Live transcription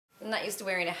not used to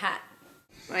wearing a hat.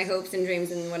 My hopes and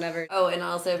dreams and whatever. Oh, and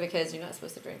also because you're not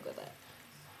supposed to drink with it.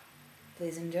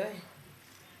 Please enjoy.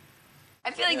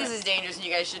 I feel like this is dangerous and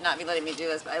you guys should not be letting me do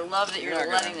this, but I love that you're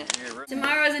letting it.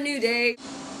 Tomorrow's a new day.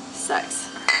 Sex.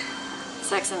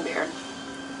 Sex and beer.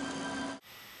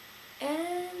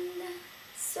 And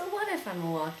so what if I'm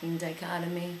a walking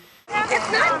dichotomy?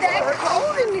 It's not that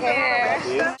cold in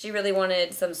here. She really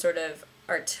wanted some sort of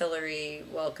artillery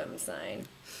welcome sign.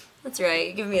 That's right,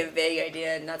 you give me a vague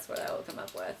idea and that's what I will come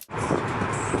up with.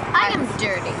 I am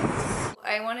dirty.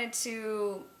 I wanted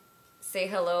to say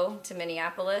hello to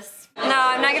Minneapolis. No,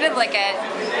 I'm not gonna lick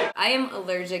it. I am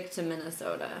allergic to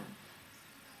Minnesota.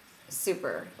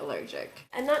 Super allergic.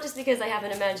 And not just because I have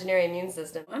an imaginary immune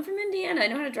system. I'm from Indiana, I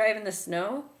know how to drive in the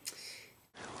snow.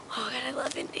 Oh God, I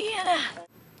love Indiana. I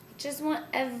just want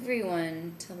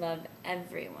everyone to love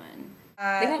everyone.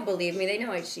 They won't believe me, they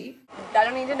know I cheat. I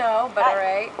don't need to know, but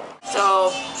alright. So,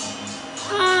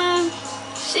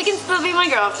 she can still be my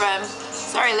girlfriend.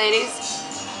 Sorry, ladies.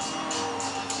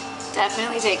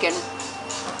 Definitely taken.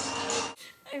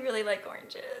 I really like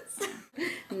oranges.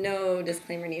 No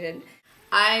disclaimer needed.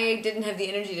 I didn't have the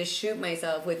energy to shoot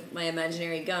myself with my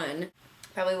imaginary gun.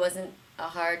 Probably wasn't a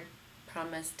hard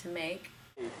promise to make.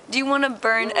 Do you want to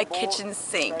burn a kitchen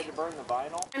sink?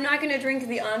 I'm not going to drink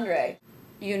the Andre.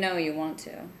 You know you want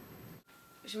to.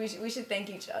 We should thank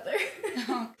each other.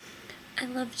 I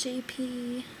love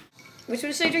JP. Which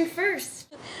one should I drink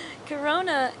first?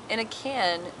 Corona in a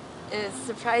can is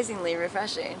surprisingly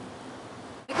refreshing.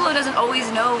 Nicola doesn't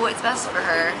always know what's best for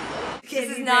her.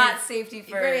 This is not safety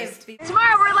first.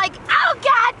 Tomorrow we're like, oh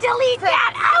God, delete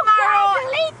that! Oh God,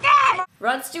 delete that!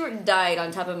 Rod Stewart died on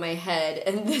top of my head,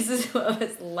 and this is what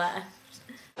was left.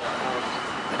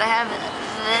 But I have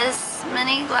this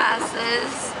many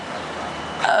glasses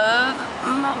of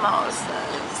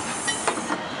mimosas.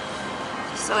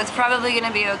 So it's probably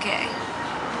gonna be okay.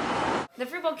 The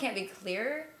fruit bowl can't be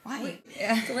clear. Why?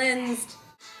 Cleansed.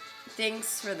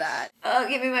 Thanks for that. Oh,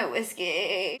 give me my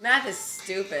whiskey. Math is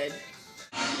stupid.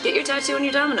 Get your tattoo on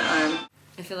your dominant arm.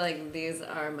 I feel like these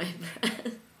are my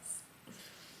breasts.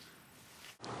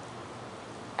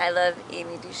 I love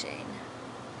Amy DuChene.